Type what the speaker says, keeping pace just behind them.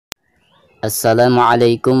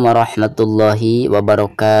Assalamu'alaikum warahmatullahi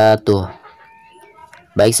wabarakatuh.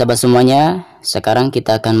 Baik sahabat semuanya, sekarang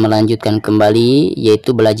kita akan melanjutkan kembali,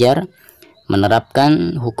 yaitu belajar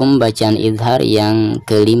menerapkan hukum bacaan idzhar yang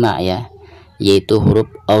kelima ya, yaitu huruf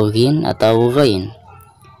ghin atau ghain.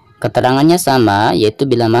 Keterangannya sama, yaitu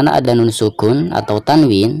bila mana ada nun sukun atau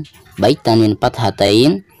tanwin, baik tanwin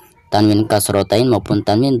fathatain, tanwin kasrotain maupun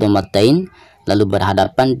tanwin dhammatain, lalu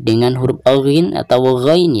berhadapan dengan huruf ghin atau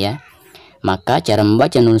ghain ya, maka cara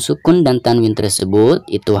membaca nun sukun dan tanwin tersebut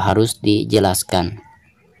itu harus dijelaskan.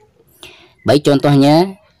 Baik,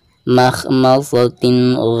 contohnya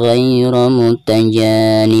makhmasatin ghairu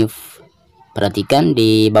mutajanif. Perhatikan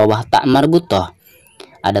di bawah tak marbutoh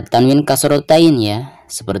ada tanwin kasrotain ya,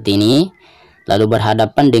 seperti ini. Lalu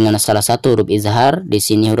berhadapan dengan salah satu huruf izhar, di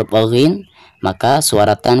sini huruf ghin, maka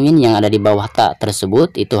suara tanwin yang ada di bawah tak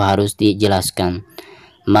tersebut itu harus dijelaskan.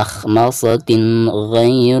 Makhmasatin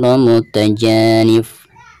ghairu mutajanif,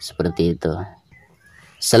 seperti itu.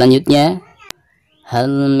 Selanjutnya,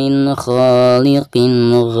 hal min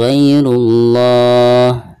khaliqin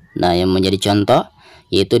ghairullah. Nah, yang menjadi contoh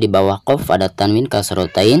yaitu di bawah qaf ada tanwin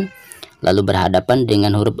kasrotain, lalu berhadapan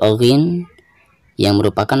dengan huruf ghin yang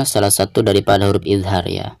merupakan salah satu daripada huruf izhar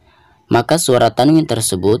ya, maka suara tanwin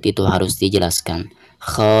tersebut itu harus dijelaskan.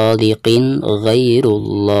 Khaliqin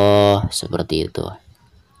ghairullah, seperti itu.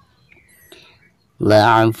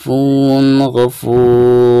 La'afun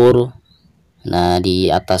ghafur. Nah,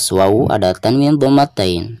 di atas wawu ada tanwin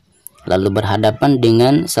dhammatain, lalu berhadapan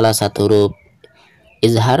dengan salah satu huruf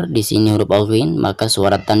izhar, di sini huruf ghin, maka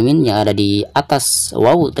suara tanwin yang ada di atas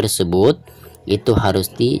wawu tersebut itu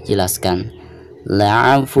harus dijelaskan.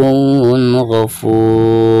 La'afun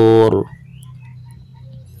ghafur.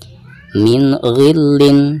 Min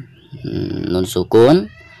ghillin, nun sukun,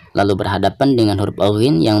 lalu berhadapan dengan huruf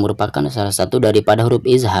ghin yang merupakan salah satu daripada huruf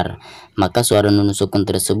izhar, maka suara nun sukun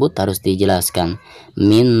tersebut harus dijelaskan.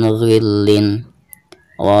 Min ghillin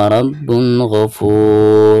wa rabbun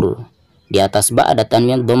ghafur. Di atas ba ada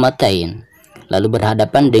tanwin dhammatain, lalu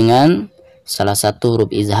berhadapan dengan salah satu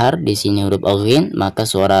huruf izhar, di sini huruf ghin, maka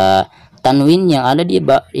suara tanwin yang ada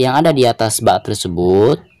di atas ba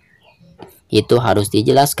tersebut itu harus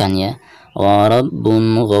dijelaskan ya. Wa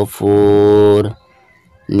rabbun ghafur.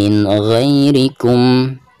 Min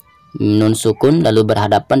ghairikum, nun sukun, lalu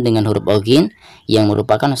berhadapan dengan huruf ghin yang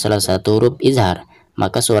merupakan salah satu huruf izhar,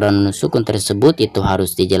 maka suara nun sukun tersebut itu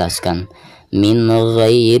harus dijelaskan. Min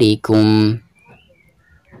ghairikum.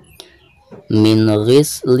 Min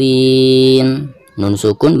ghislin, nun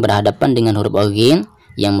sukun berhadapan dengan huruf ghin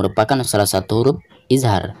yang merupakan salah satu huruf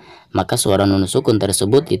izhar, maka suara nun sukun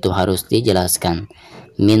tersebut itu harus dijelaskan.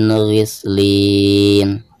 Min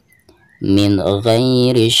ghislin. Min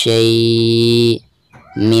ghairi syai'.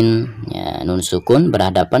 Min ya, nun sukun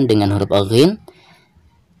berhadapan dengan huruf ghin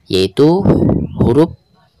yaitu huruf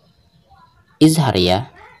izhar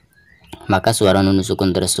ya, maka suara nun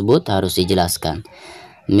sukun tersebut harus dijelaskan.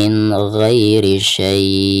 Min ghairi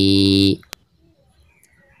syai'.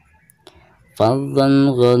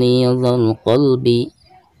 Fadhan ghalidhal qalbi.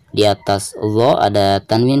 Di atas dha ada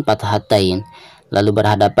tanwin fathatain, lalu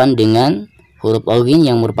berhadapan dengan huruf ghin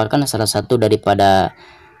yang merupakan salah satu daripada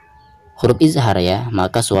huruf izhar ya,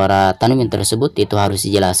 maka suara tanwin tersebut itu harus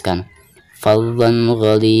dijelaskan. Fadhan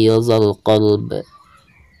ghalidhal qalb.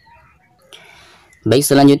 Baik,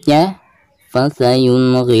 selanjutnya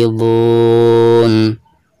fasayunghidun.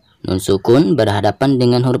 Nun sukun berhadapan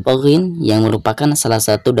dengan huruf ghin yang merupakan salah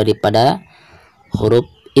satu daripada huruf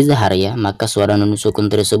izhar ya, maka suara nun sukun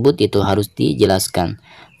tersebut itu harus dijelaskan.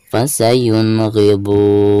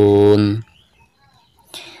 Fasayunghidun.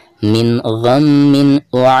 Min ghammin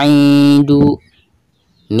u'idu.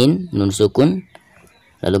 Min nun sukun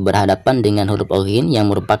lalu berhadapan dengan huruf ghin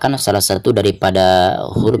yang merupakan salah satu daripada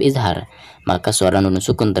huruf izhar, maka suara nun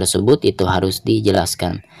sukun tersebut itu harus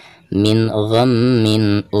dijelaskan. Min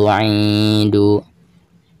ghammin u'idu.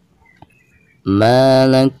 Ma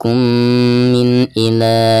lakum min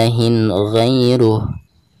ilahin ghairuh.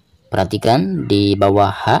 Perhatikan di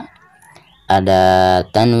bawah ha ada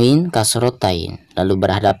tanwin kasrotain, lalu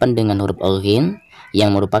berhadapan dengan huruf ghin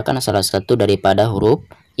yang merupakan salah satu daripada huruf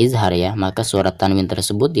izhar ya, maka suara tanwin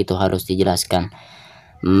tersebut itu harus dijelaskan.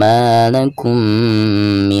 Malakum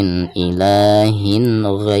min ilahin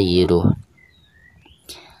ghairuh.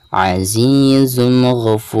 Azizun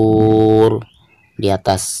ghafur. Di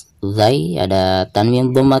atas zai ada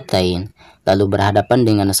tanwin dhammatain, lalu berhadapan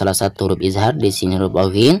dengan salah satu huruf izhar, di sini huruf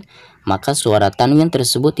ghin, maka suara tanwin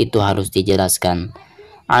tersebut itu harus dijelaskan.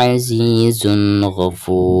 Azizun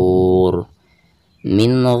ghafur.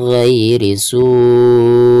 Min ghairi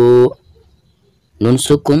su'. nun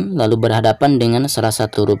sukun lalu berhadapan dengan salah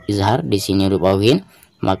satu huruf izhar, di sini huruf awin,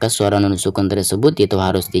 maka suara nun sukun tersebut itu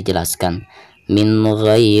harus dijelaskan. Min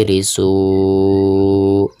ghairi su.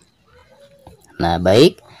 Nah,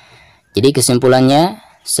 baik. Jadi kesimpulannya,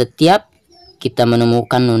 setiap kita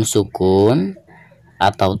menemukan nun sukun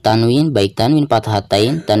atau tanwin, baik tanwin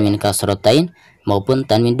fathatain, tanwin kasrotain, maupun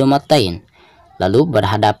tanwin domatain, lalu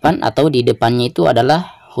berhadapan atau di depannya itu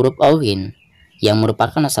adalah huruf awin yang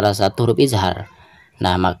merupakan salah satu huruf izhar.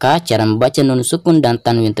 Nah, maka cara membaca nun sukun dan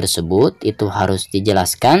tanwin tersebut itu harus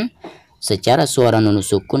dijelaskan secara suara nun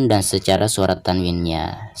sukun dan secara suara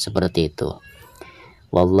tanwinnya. Seperti itu.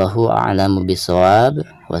 Wallahu a'lamu bishawab.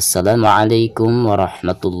 Wassalamualaikum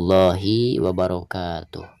warahmatullahi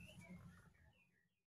wabarakatuh.